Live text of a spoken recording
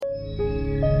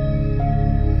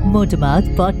Motormouth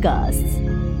Podcasts.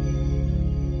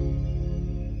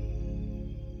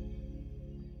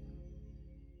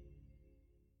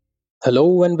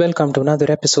 Hello and welcome to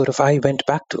another episode of I Went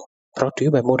Back To, brought to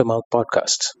you by Motormouth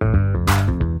Podcasts.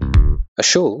 A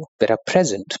show where our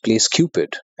present plays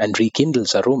Cupid and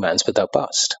rekindles our romance with our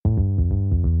past.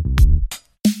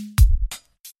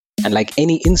 And like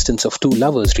any instance of two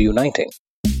lovers reuniting,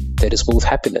 there is both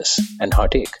happiness and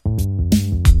heartache.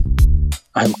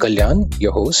 I'm Kalyan,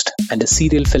 your host, and a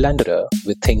serial philanderer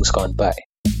with things gone by.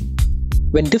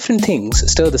 When different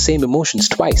things stir the same emotions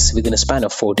twice within a span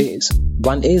of 4 days,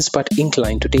 one is but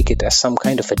inclined to take it as some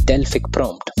kind of a Delphic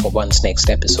prompt for one's next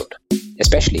episode,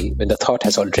 especially when the thought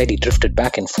has already drifted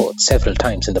back and forth several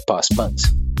times in the past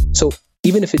months. So,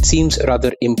 even if it seems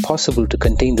rather impossible to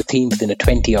contain the theme within a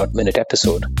 20-odd minute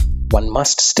episode, one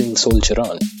must still soldier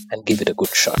on and give it a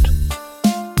good shot.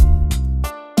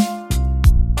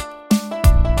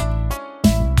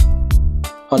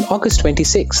 On August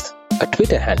 26th, a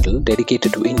Twitter handle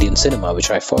dedicated to Indian cinema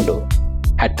which I follow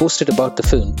had posted about the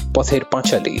film Pather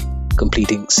Panchali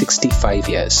completing 65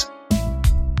 years.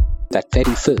 That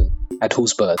very film at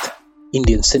whose birth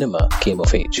Indian cinema came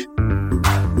of age.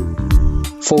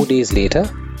 4 days later,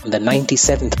 on the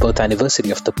 97th birth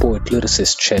anniversary of the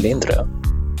poet-lyricist Shailendra,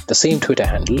 the same Twitter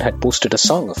handle had posted a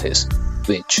song of his,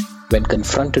 which, when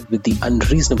confronted with the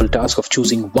unreasonable task of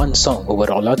choosing one song over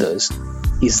all others,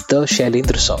 is the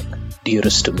Shailendra song,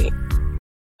 Dearest to Me,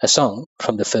 a song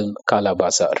from the film Kala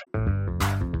Bazaar.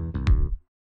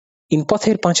 In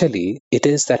Pather Panchali, it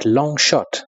is that long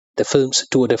shot, the film's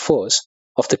tour de force,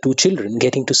 of the two children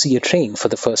getting to see a train for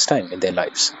the first time in their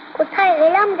lives.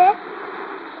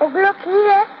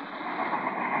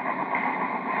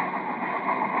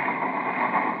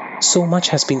 So much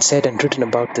has been said and written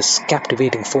about this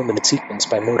captivating 4-minute sequence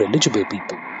by more eligible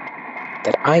people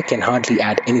that I can hardly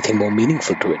add anything more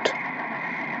meaningful to it.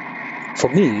 For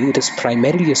me, it is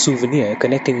primarily a souvenir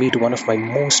connecting me to one of my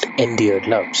most endeared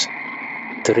loves,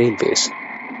 the railways.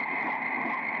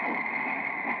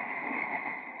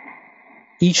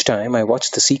 Each time I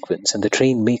watch the sequence and the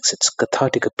train makes its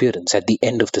cathartic appearance at the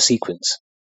end of the sequence,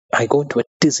 I go into a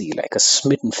tizzy like a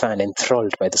smitten fan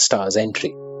enthralled by the star's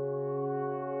entry.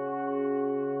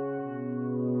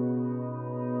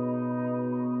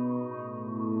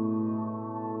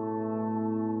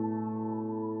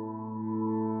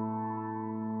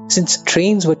 Since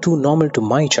trains were too normal to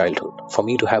my childhood for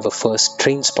me to have a first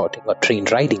train spotting or train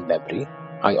riding memory,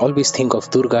 I always think of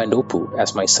Durga and Oppu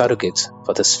as my surrogates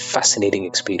for this fascinating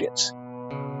experience.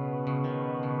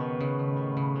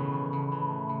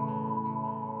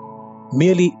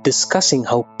 Merely discussing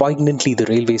how poignantly the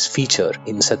railways feature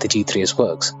in Satyajit Ray's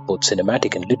works, both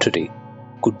cinematic and literary,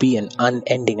 could be an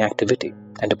unending activity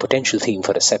and a potential theme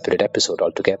for a separate episode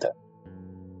altogether.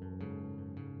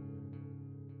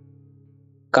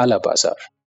 Kala Bazaar.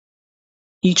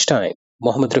 Each time,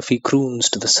 Mohammad Rafi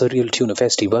croons to the surreal tune of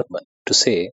S.D. Burman to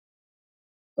say,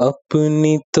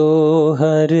 Apni to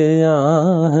har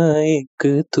aah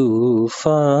ek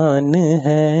tufan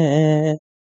hai,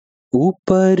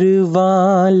 upar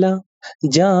wala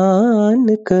jaan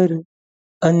kar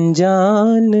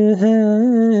anjaan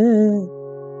hai.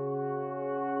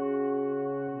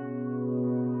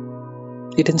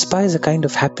 It inspires a kind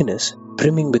of happiness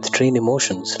brimming with train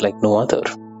emotions like no other.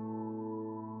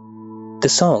 The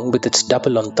song, with its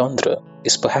double entendre,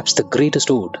 is perhaps the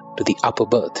greatest ode to the upper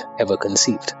berth ever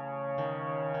conceived.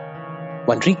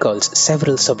 One recalls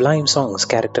several sublime songs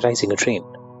characterizing a train,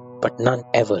 but none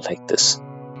ever like this.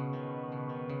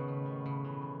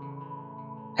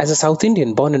 As a South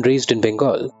Indian born and raised in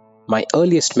Bengal, my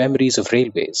earliest memories of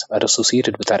railways are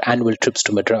associated with our annual trips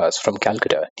to Madras from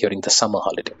Calcutta during the summer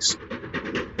holidays.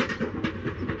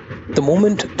 The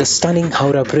moment the stunning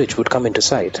Howrah Bridge would come into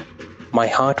sight, my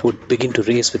heart would begin to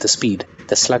race with a speed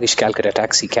the sluggish Calcutta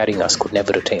taxi carrying us could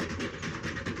never attain.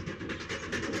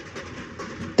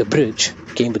 The bridge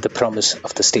came with the promise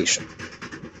of the station.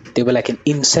 They were like an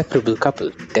inseparable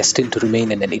couple destined to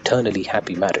remain in an eternally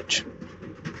happy marriage.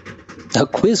 The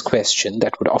quiz question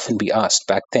that would often be asked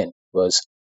back then was,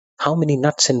 how many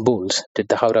nuts and bolts did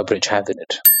the Howrah Bridge have in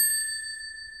it?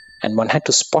 And one had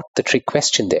to spot the trick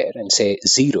question there and say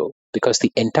 0 because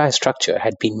the entire structure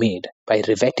had been made by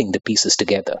riveting the pieces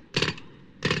together.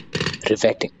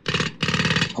 Riveting.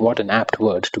 What an apt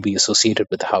word to be associated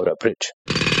with the Howrah Bridge.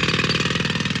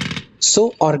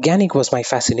 So organic was my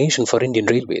fascination for Indian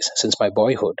railways since my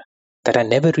boyhood that I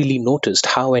never really noticed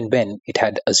how and when it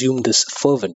had assumed this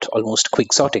fervent, almost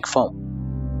quixotic form.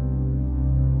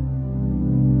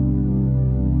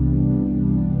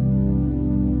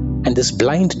 And this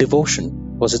blind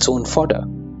devotion was its own fodder.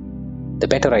 The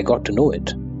better I got to know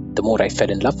it, the more I fell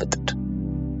in love with it.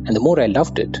 And the more I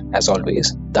loved it, as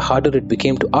always, the harder it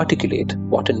became to articulate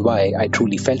what and why I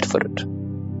truly felt for it.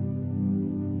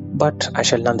 But I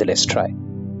shall nonetheless try.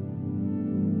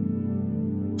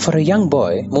 For a young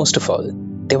boy, most of all,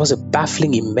 there was a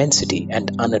baffling immensity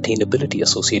and unattainability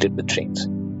associated with trains,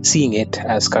 seeing it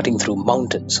as cutting through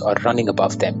mountains or running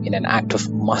above them in an act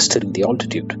of mastering the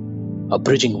altitude, or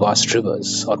bridging vast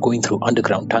rivers, or going through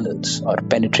underground tunnels, or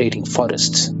penetrating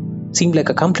forests, seemed like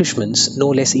accomplishments no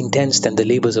less intense than the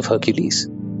labors of Hercules.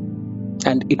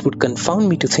 And it would confound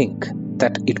me to think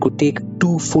that it could take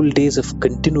 2 full days of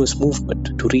continuous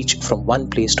movement to reach from one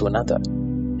place to another,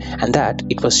 and that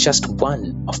it was just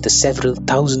one of the several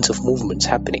thousands of movements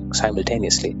happening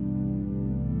simultaneously.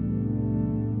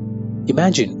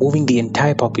 Imagine moving the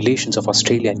entire populations of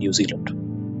Australia and New Zealand.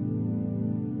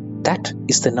 That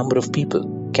is the number of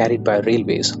people carried by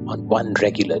railways on one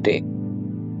regular day.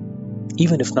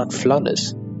 Even if not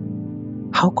flawless,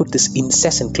 how could this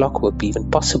incessant clockwork be even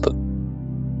possible?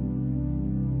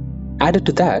 Added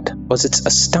to that was its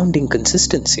astounding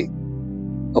consistency,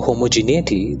 a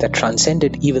homogeneity that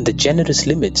transcended even the generous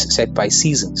limits set by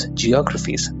seasons,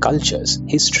 geographies, cultures,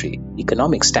 history,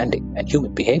 economic standing, and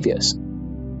human behaviors.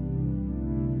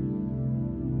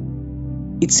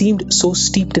 It seemed so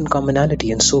steeped in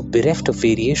commonality and so bereft of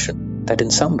variation that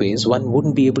in some ways one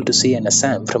wouldn't be able to say an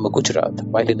Assam from a Gujarat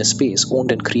while in a space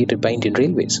owned and created by Indian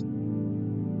Railways.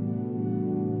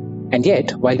 And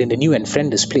yet, while in a new and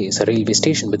friendless place, a railway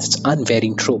station with its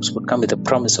unvarying tropes would come with a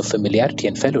promise of familiarity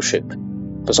and fellowship,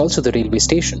 it was also the railway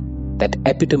station that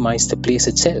epitomized the place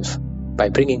itself by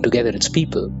bringing together its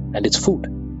people and its food,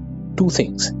 2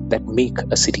 things that make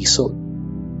a city soul.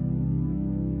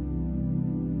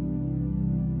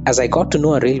 As I got to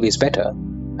know our railways better,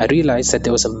 I realized that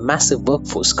there was a massive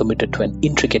workforce committed to an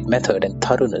intricate method and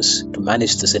thoroughness to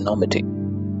manage this enormity.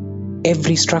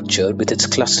 Every structure with its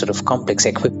cluster of complex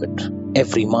equipment,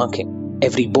 every marking,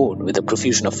 every board with a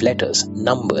profusion of letters,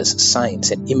 numbers, signs,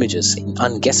 and images in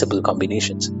unguessable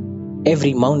combinations,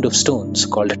 every mound of stones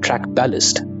called a track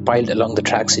ballast piled along the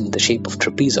tracks in the shape of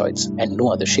trapezoids and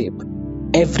no other shape,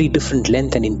 every different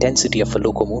length and intensity of a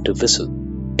locomotive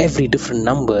whistle, every different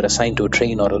number assigned to a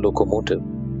train or a locomotive,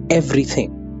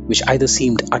 everything which either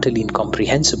seemed utterly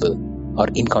incomprehensible or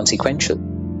inconsequential,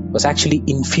 was actually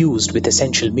infused with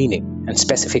essential meaning and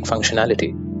specific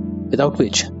functionality, without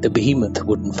which the behemoth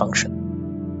wouldn't function.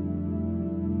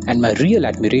 And my real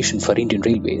admiration for Indian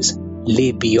Railways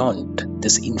lay beyond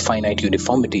this infinite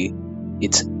uniformity,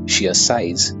 its sheer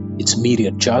size, its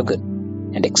myriad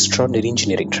jargon, and extraordinary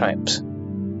engineering triumphs.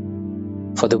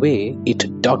 For the way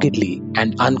it doggedly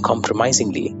and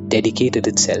uncompromisingly dedicated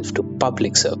itself to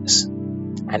public service,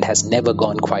 and has never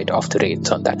gone quite off the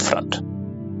rails on that front.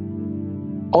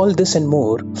 All this and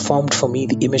more formed for me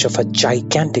the image of a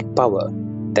gigantic power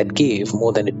that gave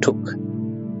more than it took,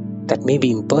 that may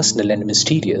be impersonal and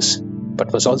mysterious,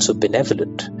 but was also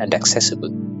benevolent and accessible,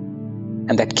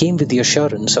 and that came with the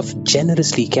assurance of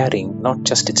generously carrying not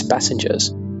just its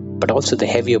passengers, but also the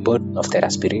heavier burden of their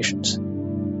aspirations.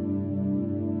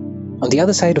 On the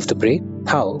other side of the break,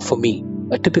 how, for me,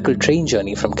 a typical train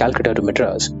journey from Calcutta to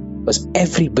Madras was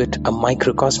every bit a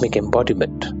microcosmic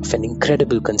embodiment of an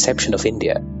incredible conception of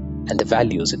India and the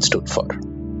values it stood for.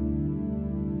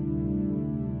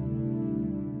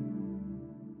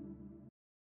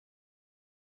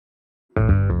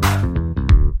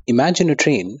 Imagine a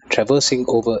train traversing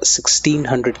over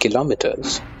 1,600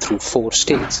 kilometers through 4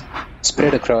 states,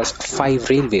 spread across 5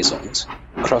 railway zones,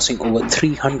 crossing over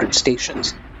 300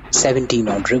 stations, 17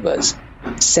 odd rivers,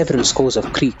 several scores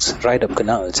of creeks, ride-up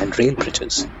canals and rail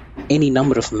bridges, any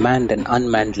number of manned and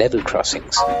unmanned level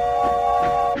crossings,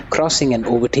 crossing and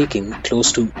overtaking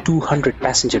close to 200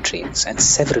 passenger trains and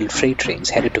several freight trains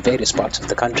headed to various parts of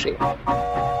the country,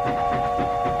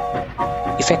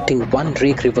 effecting 1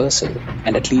 rake reversal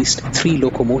and at least 3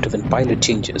 locomotive and pilot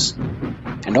changes,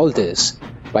 and all this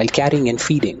while carrying and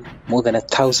feeding more than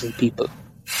 1,000 people.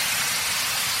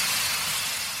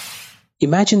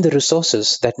 Imagine the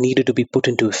resources that needed to be put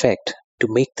into effect to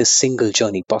make this single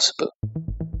journey possible.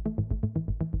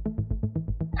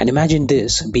 And imagine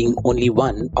this being only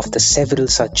one of the several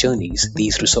such journeys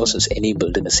these resources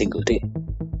enabled in a single day.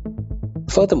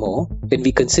 Furthermore, when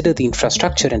we consider the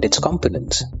infrastructure and its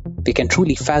components, we can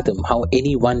truly fathom how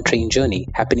any one train journey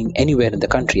happening anywhere in the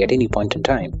country at any point in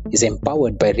time is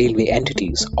empowered by railway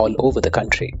entities all over the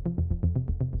country.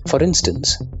 For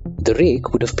instance, the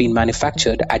rake would have been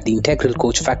manufactured at the Integral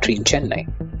Coach Factory in Chennai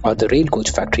or the Rail Coach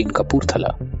Factory in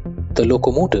Kapurthala. The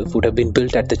locomotive would have been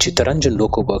built at the Chittaranjan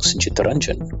Loco Works in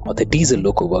Chittaranjan or the Diesel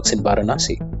Loco Works in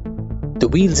Varanasi. The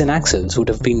wheels and axles would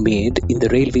have been made in the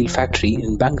railway factory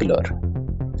in Bangalore.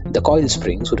 The coil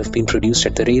springs would have been produced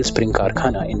at the Rail Spring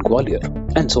Karkhana in Gwalior,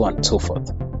 and so on and so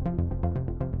forth.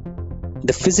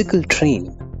 The physical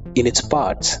train, in its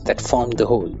parts that formed the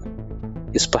whole,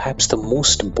 is perhaps the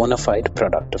most bona fide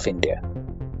product of India.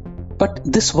 But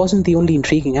this wasn't the only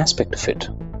intriguing aspect of it.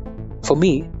 For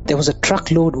me, there was a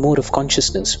truckload more of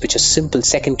consciousness which a simple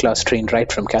second-class train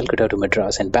ride from Calcutta to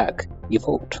Madras and back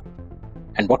evoked.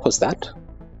 And what was that?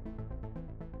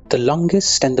 The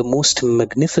longest and the most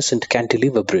magnificent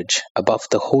cantilever bridge above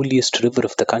the holiest river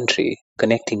of the country,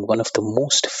 connecting one of the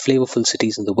most flavorful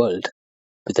cities in the world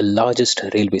with the largest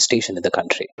railway station in the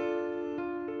country.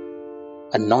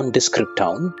 A nondescript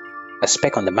town, a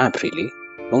speck on the map really,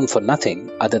 known for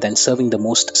nothing other than serving the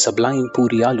most sublime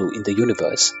puri aloo in the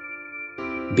universe,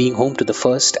 being home to the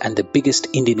first and the biggest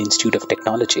Indian Institute of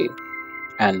Technology,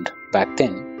 and, back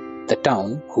then, the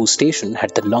town whose station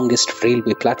had the longest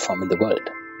railway platform in the world.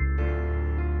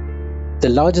 The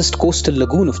largest coastal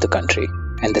lagoon of the country,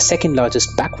 and the second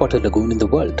largest backwater lagoon in the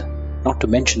world, not to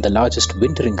mention the largest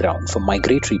wintering ground for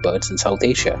migratory birds in South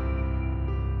Asia.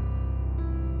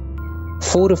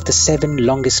 4 of the 7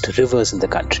 longest rivers in the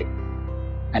country,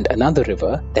 and another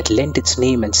river that lent its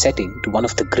name and setting to one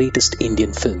of the greatest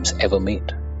Indian films ever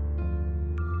made.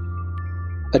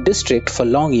 A district for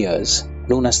long years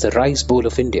known as the Rice Bowl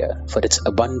of India for its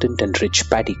abundant and rich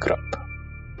paddy crop.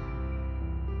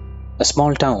 A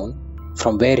small town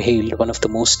from where hailed one of the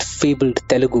most fabled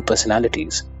Telugu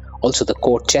personalities, also the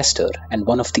court jester and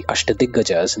one of the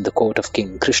Ashtadiggajas in the court of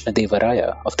King Krishnadeva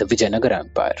Raya of the Vijayanagara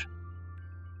Empire.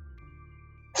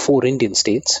 4 Indian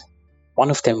states, one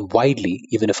of them widely,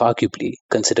 even if arguably,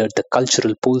 considered the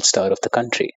cultural pole star of the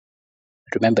country.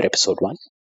 Remember episode 1?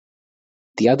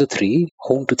 The other 3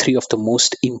 home to 3 of the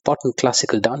most important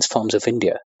classical dance forms of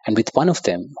India, and with one of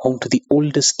them home to the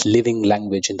oldest living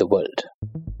language in the world.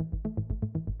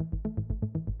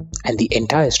 And the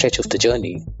entire stretch of the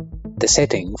journey, the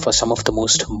setting for some of the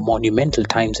most monumental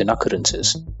times and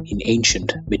occurrences in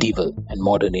ancient, medieval, and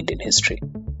modern Indian history.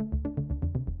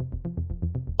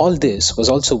 All this was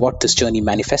also what this journey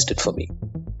manifested for me.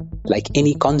 Like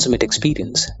any consummate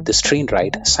experience, this train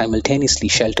ride simultaneously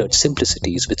sheltered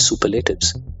simplicities with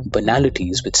superlatives,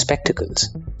 banalities with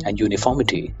spectacles, and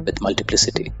uniformity with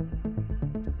multiplicity.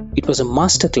 It was a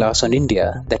masterclass on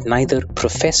India that neither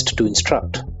professed to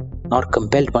instruct nor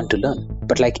compelled one to learn,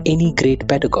 but like any great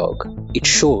pedagogue, it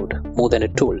showed more than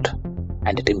it told,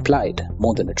 and it implied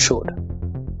more than it showed.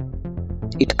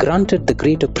 It granted the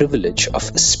greater privilege of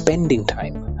spending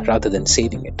time rather than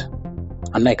saving it.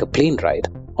 Unlike a plane ride,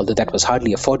 although that was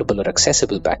hardly affordable or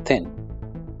accessible back then,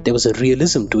 there was a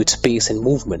realism to its pace and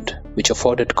movement which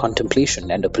afforded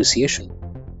contemplation and appreciation.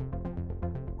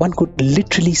 One could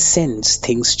literally sense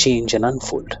things change and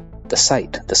unfold. The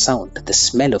sight, the sound, the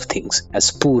smell of things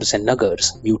as purs and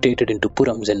nagars mutated into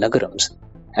purams and nagarams,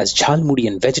 as jhalmudi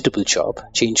and vegetable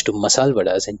chop changed to masal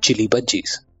vadas and chili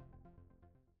bhajis.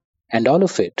 And all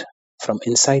of it from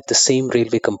inside the same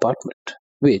railway compartment,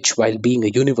 which, while being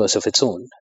a universe of its own,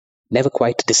 never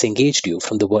quite disengaged you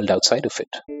from the world outside of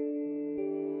it.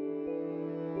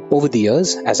 Over the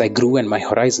years, as I grew and my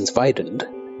horizons widened,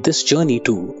 this journey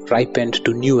too ripened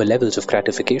to newer levels of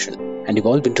gratification and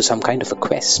evolved into some kind of a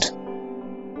quest.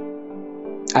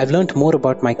 I've learned more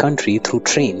about my country through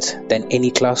trains than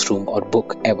any classroom or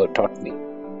book ever taught me.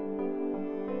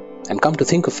 And come to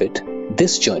think of it,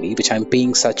 this journey, which I'm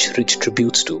paying such rich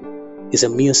tributes to, is a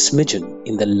mere smidgen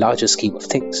in the larger scheme of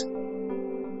things.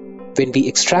 When we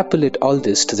extrapolate all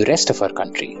this to the rest of our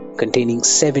country, containing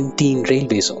 17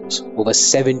 railway zones, over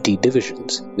 70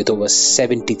 divisions, with over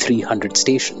 7,300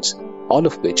 stations, all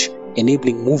of which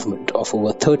enabling movement of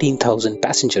over 13,000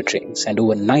 passenger trains and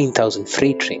over 9,000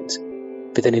 freight trains,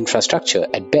 with an infrastructure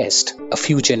at best a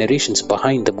few generations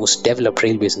behind the most developed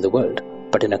railways in the world,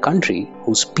 but in a country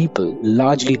whose people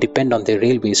largely depend on their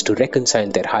railways to reconcile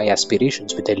their high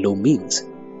aspirations with their low means.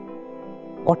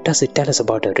 What does it tell us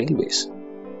about our railways?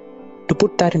 To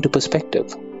put that into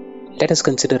perspective, let us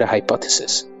consider a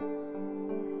hypothesis.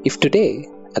 If today,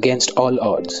 against all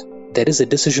odds, there is a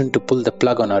decision to pull the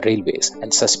plug on our railways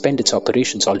and suspend its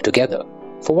operations altogether,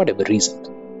 for whatever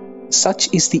reason,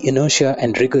 such is the inertia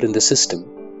and rigor in the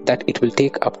system that it will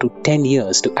take up to 10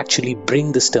 years to actually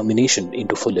bring this termination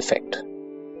into full effect.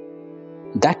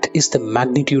 That is the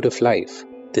magnitude of life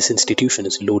this institution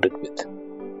is loaded with.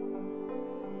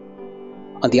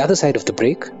 On the other side of the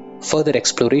break, further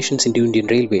explorations into Indian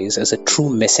Railways as a true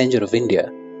messenger of India,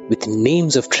 with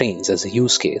names of trains as a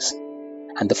use case,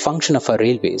 and the function of our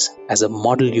railways as a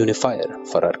model unifier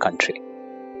for our country.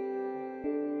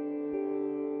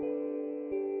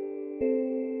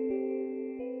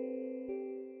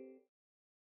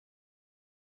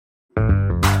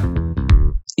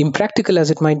 Impractical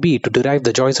as it might be to derive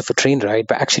the joys of a train ride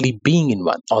by actually being in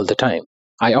one all the time,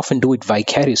 I often do it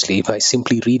vicariously by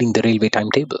simply reading the railway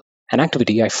timetable, an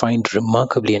activity I find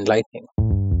remarkably enlightening.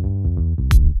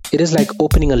 It is like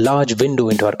opening a large window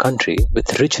into our country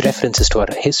with rich references to our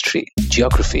history,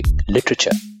 geography,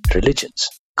 literature, religions,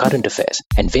 current affairs,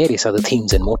 and various other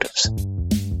themes and motives.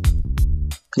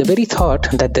 The very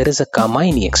thought that there is a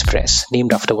Kamaini Express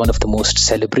named after one of the most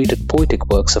celebrated poetic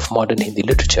works of modern Hindi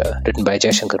literature written by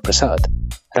Jaishankar Prasad,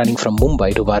 running from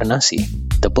Mumbai to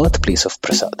Varanasi, the birthplace of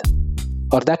Prasad.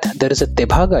 Or that there is a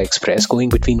Tebhaga Express going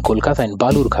between Kolkata and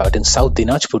Balurghat in South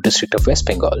Dinajpur district of West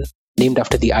Bengal, named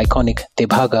after the iconic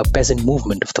Tebhaga peasant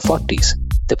movement of the 40s,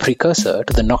 the precursor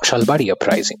to the Naxalbari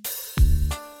uprising.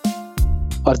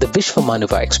 Or the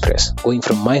Vishwamanava Express going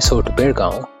from Mysore to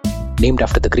Belgaum, named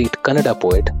after the great Kannada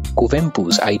poet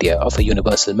Kuvempu's idea of a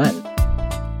universal man.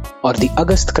 Or the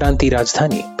Agast Kranti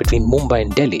Rajdhani between Mumbai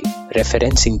and Delhi,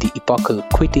 referencing the epochal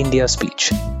Quit India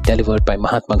speech delivered by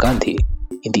Mahatma Gandhi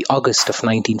in the August of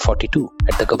 1942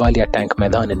 at the Gavalia Tank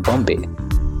Maidan in Bombay,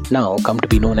 now come to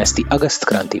be known as the Agast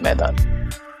Kranti Maidan.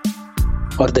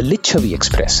 Or the Lichavi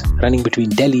Express running between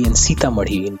Delhi and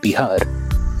Sitamarhi in Bihar,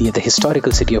 near the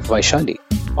historical city of Vaishali,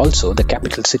 also the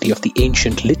capital city of the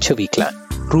ancient Lichavi clan,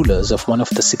 rulers of one of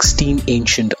the 16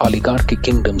 ancient oligarchic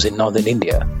kingdoms in northern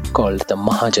India called the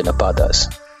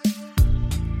Mahajanapadas.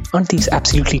 Aren't these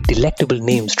absolutely delectable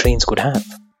names trains could have?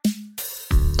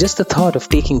 Just the thought of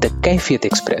taking the Kaifiyat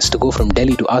Express to go from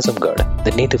Delhi to Azamgarh,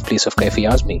 the native place of Kaifi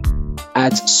Azmi,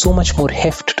 adds so much more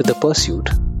heft to the pursuit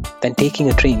than taking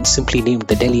a train simply named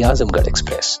the Delhi-Azamgarh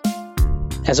Express.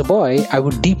 As a boy, I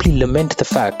would deeply lament the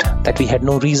fact that we had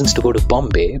no reasons to go to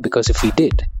Bombay, because if we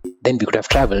did, then we could have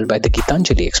travelled by the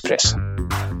Gitanjali Express.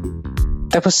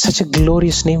 That was such a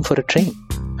glorious name for a train.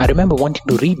 I remember wanting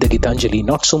to read the Gitanjali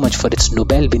not so much for its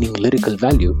Nobel-winning lyrical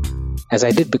value, as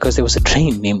I did because there was a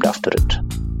train named after it.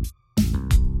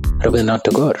 Rabindranath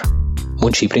Tagore,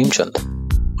 Munshi Premchand,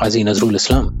 Azi Nazrul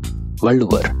Islam,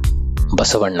 Valluvar,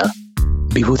 Basavanna,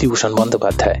 Bibhuti Bhushan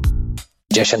Bandyopadhyay,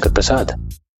 Jaishankar Prasad,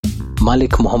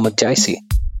 Malik Muhammad Jaisi,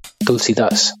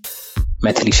 Tulsidas,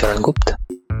 Maithili Sharan Gupta,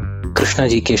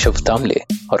 Krishnaji Keshav Damle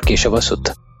or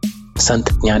Keshavasut, Sant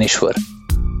Jnaneshwar,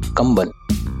 Kamban,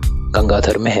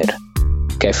 Gangadhar Meher,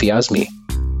 Kaifi Azmi,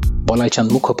 Bolai Chand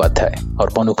Mukhopadhyay or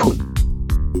Bonuphul.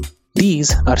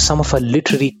 These are some of our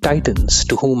literary titans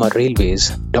to whom our railways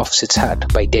doffs its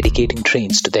hat by dedicating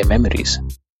trains to their memories.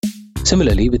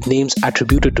 Similarly, with names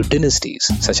attributed to dynasties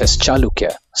such as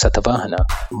Chalukya, Satavahana,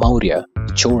 Maurya,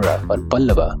 Chola or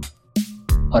Pallava,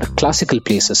 or classical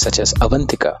places such as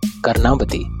Avantika,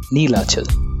 Karnavati, Neelachal,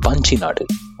 Panchinadu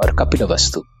or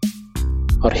Kapilavastu,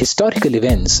 or historical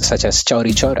events such as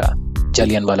Chauri Chaura,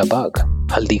 Jallianwala Bagh,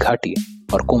 Haldi Ghati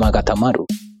or Komagata Maru,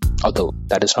 although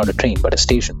that is not a train but a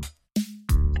station.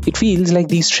 It feels like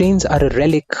these trains are a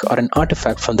relic or an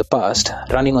artifact from the past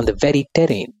running on the very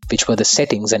terrain which were the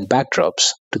settings and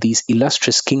backdrops to these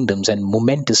illustrious kingdoms and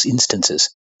momentous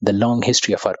instances in the long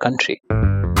history of our country.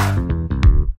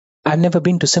 I've never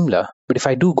been to Simla, but if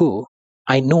I do go,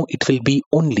 I know it will be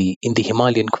only in the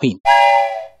Himalayan Queen,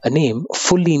 a name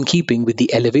fully in keeping with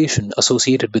the elevation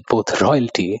associated with both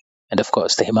royalty and of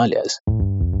course the Himalayas.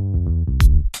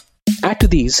 Add to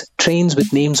these trains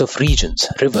with names of regions,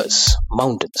 rivers,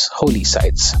 mountains, holy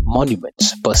sites,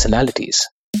 monuments, personalities.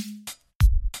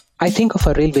 I think of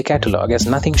a railway catalogue as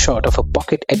nothing short of a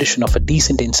pocket edition of a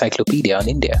decent encyclopedia on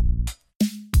India.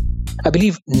 I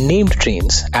believe named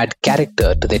trains add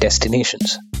character to their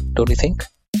destinations, don't you think?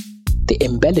 They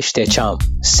embellish their charm,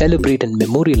 celebrate and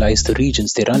memorialize the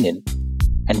regions they run in,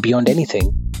 and beyond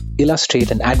anything, illustrate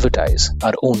and advertise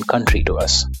our own country to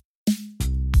us.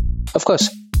 Of course,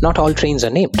 not all trains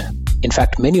are named. In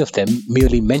fact, many of them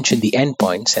merely mention the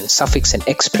endpoints and suffix an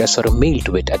express or a mail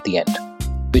to it at the end,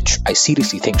 which I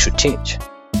seriously think should change.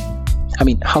 I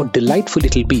mean, how delightful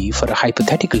it'll be for a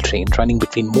hypothetical train running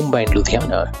between Mumbai and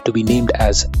Ludhiana to be named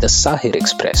as the Sahir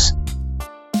Express.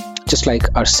 Just like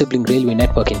our sibling railway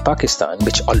network in Pakistan,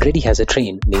 which already has a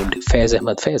train named Faiz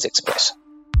Ahmad Faiz Express.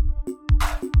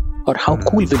 Or how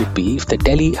cool will it be if the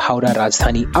Delhi-Howrah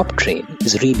Rajdhani Up train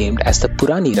is renamed as the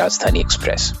Purani Rajdhani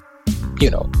Express? You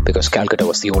know, because Calcutta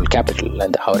was the old capital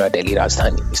and the Howrah-Delhi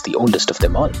Rajdhani is the oldest of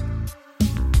them all.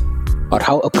 Or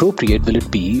how appropriate will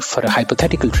it be for a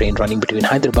hypothetical train running between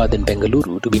Hyderabad and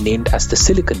Bengaluru to be named as the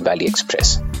Silicon Valley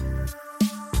Express?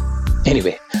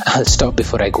 Anyway, I'll stop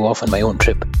before I go off on my own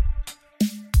trip.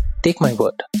 Take my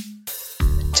word.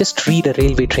 Just read a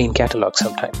railway train catalogue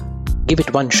sometime. Give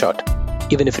it one shot,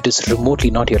 even if it is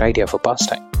remotely not your idea for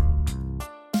pastime.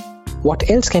 What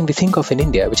else can we think of in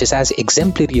India which is as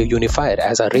exemplary a unifier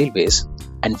as our railways,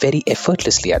 and very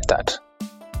effortlessly at that?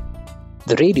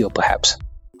 The radio, perhaps,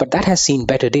 but that has seen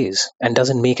better days and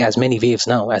doesn't make as many waves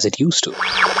now as it used to.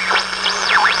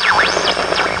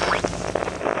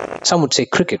 Some would say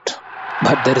cricket,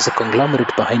 but there is a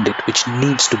conglomerate behind it which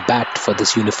needs to bat for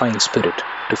this unifying spirit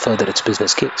to further its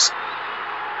business case.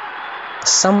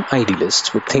 Some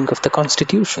idealists would think of the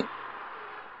Constitution,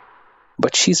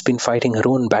 but she's been fighting her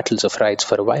own battles of rights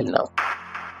for a while now.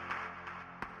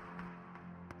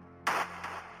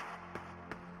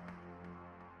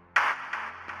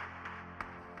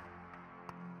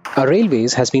 Our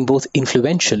railways has been both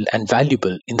influential and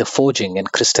valuable in the forging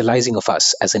and crystallizing of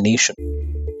us as a nation.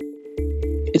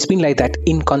 It's been like that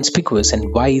inconspicuous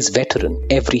and wise veteran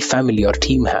every family or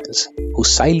team has, who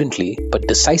silently but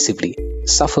decisively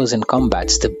suffers and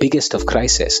combats the biggest of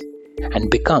crises and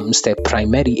becomes their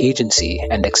primary agency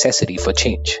and accessory for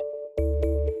change.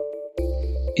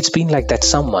 It's been like that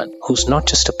someone who's not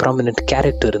just a prominent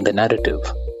character in the narrative,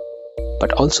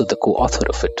 but also the co-author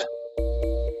of it.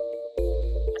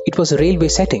 It was a railway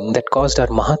setting that caused our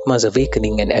Mahatma's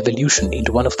awakening and evolution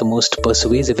into one of the most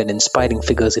persuasive and inspiring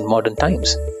figures in modern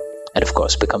times, and of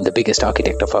course become the biggest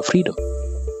architect of our freedom.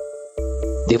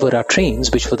 They were our trains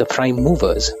which were the prime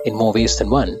movers in more ways than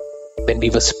one, when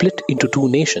we were split into two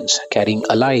nations carrying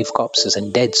alive corpses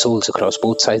and dead souls across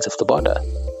both sides of the border.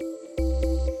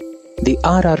 They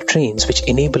are our trains which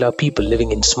enable our people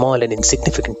living in small and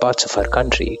insignificant parts of our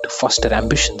country to foster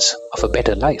ambitions of a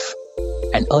better life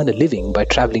and earn a living by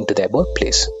traveling to their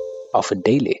workplace, often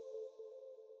daily.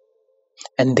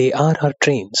 And they are our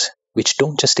trains which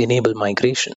don't just enable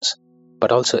migrations,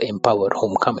 but also empower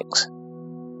homecomings.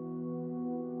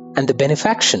 And the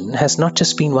benefaction has not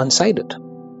just been one-sided.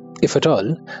 If at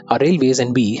all, our railways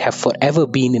and we have forever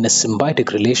been in a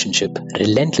symbiotic relationship,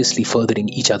 relentlessly furthering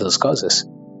each other's causes.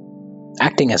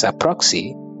 Acting as our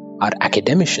proxy, our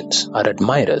academicians, our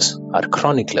admirers, our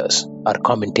chroniclers, our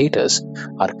commentators,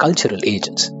 our cultural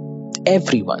agents,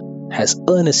 everyone has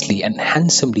earnestly and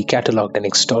handsomely catalogued and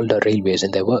extolled our railways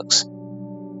in their works.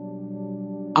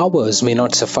 Hours may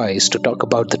not suffice to talk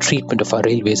about the treatment of our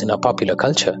railways in our popular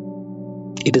culture.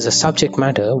 It is a subject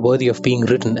matter worthy of being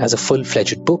written as a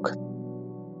full-fledged book.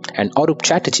 And Arup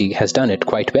Chatterjee has done it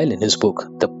quite well in his book,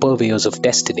 The Purveyors of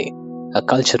Destiny, a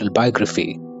cultural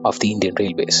biography of the Indian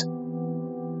Railways.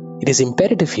 It is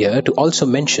imperative here to also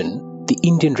mention the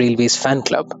Indian Railways Fan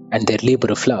Club and their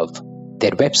labor of love,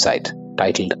 their website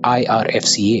titled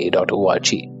irfca.org.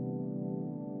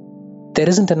 There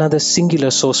isn't another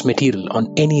singular source material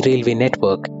on any railway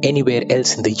network anywhere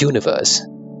else in the universe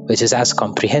which is as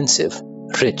comprehensive,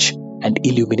 rich, and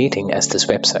illuminating as this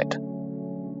website.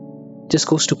 Just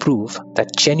goes to prove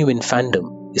that genuine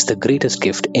fandom is the greatest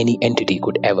gift any entity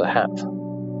could ever have.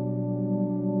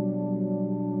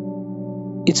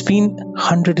 It's been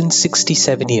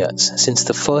 167 years since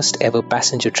the first ever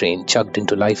passenger train chugged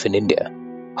into life in India,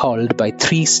 hauled by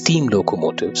 3 steam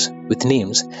locomotives with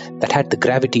names that had the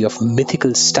gravity of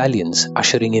mythical stallions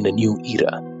ushering in a new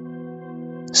era: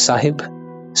 Sahib,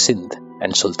 Sindh,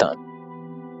 and Sultan.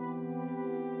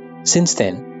 Since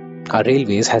then, our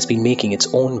railways has been making its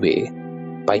own way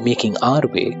by making our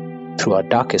way through our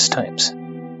darkest times,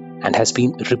 and has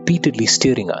been repeatedly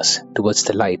steering us towards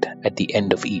the light at the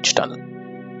end of each tunnel.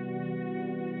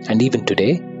 And even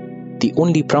today, the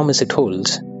only promise it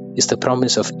holds is the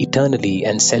promise of eternally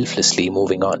and selflessly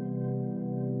moving on.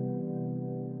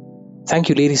 Thank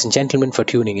you, ladies and gentlemen, for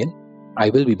tuning in.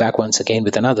 I will be back once again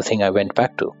with another thing I went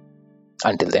back to.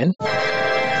 Until then,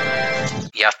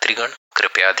 यात्रीगण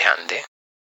कृपया ध्यान दें,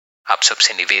 आप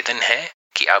सबसे निवेदन है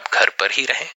कि आप घर पर ही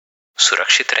रहें,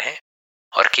 सुरक्षित रहें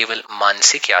और केवल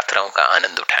मानसिक यात्राओं का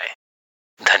आनंद उठाएं।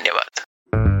 धन्यवाद।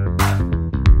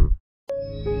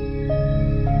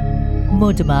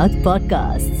 Motormouth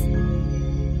Podcasts.